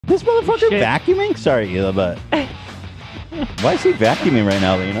This motherfucker Shit. vacuuming? Sorry, Hila, but why is he vacuuming right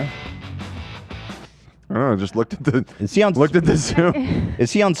now, Lena? I don't know. Just looked at the Zoom.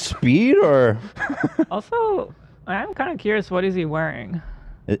 Is he on speed or? Also, I'm kind of curious. What is he wearing?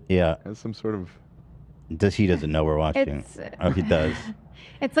 Yeah. Has some sort of. He doesn't know we're watching. Oh, he does.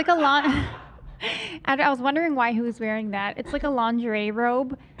 It's like a I was wondering why he was wearing that. It's like a lingerie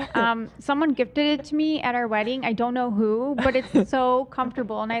robe. Someone gifted it to me at our wedding. I don't know who, but it's so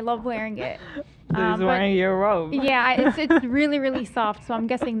comfortable and I love wearing it. So he's wearing your robe. Yeah, it's really, really soft, so I'm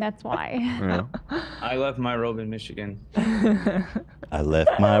guessing that's why. Yeah. I left my robe in Michigan. I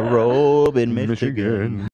left my robe in Michigan.